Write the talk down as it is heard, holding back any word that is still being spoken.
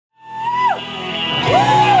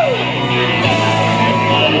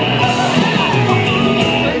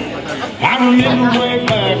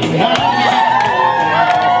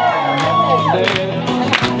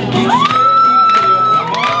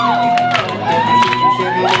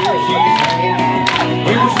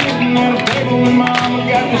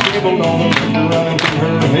table, don't keep her running through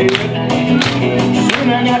her head. Soon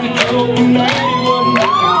I got the choke and Daddy wasn't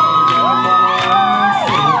looking.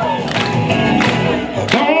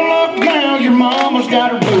 Don't look now, your mama's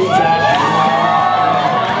got her boots out.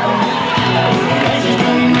 She's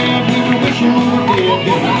running around, we were wishing we were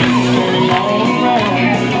dead. Standing all around.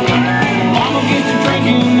 Mama gets to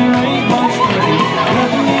drinking, there ain't much strength.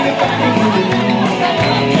 Nothing to get back into the room.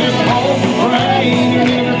 Just hope and pray, there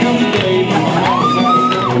never comes a day when my mama's out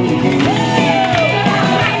of work again.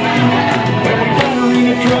 Well, we got her in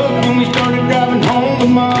a truck and we started driving home, but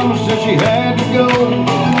Mama said she had to go.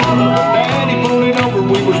 Daddy pulled it over,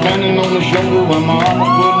 we were standing on the shoulder while Mama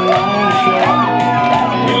was putting on the show.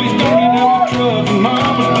 Well, he started up the truck and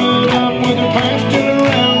Mama stood up with her pants still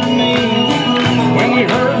around her knees. When we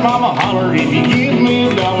heard Mama holler, if you give me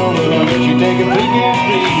 $1, well, I'll let you take a peek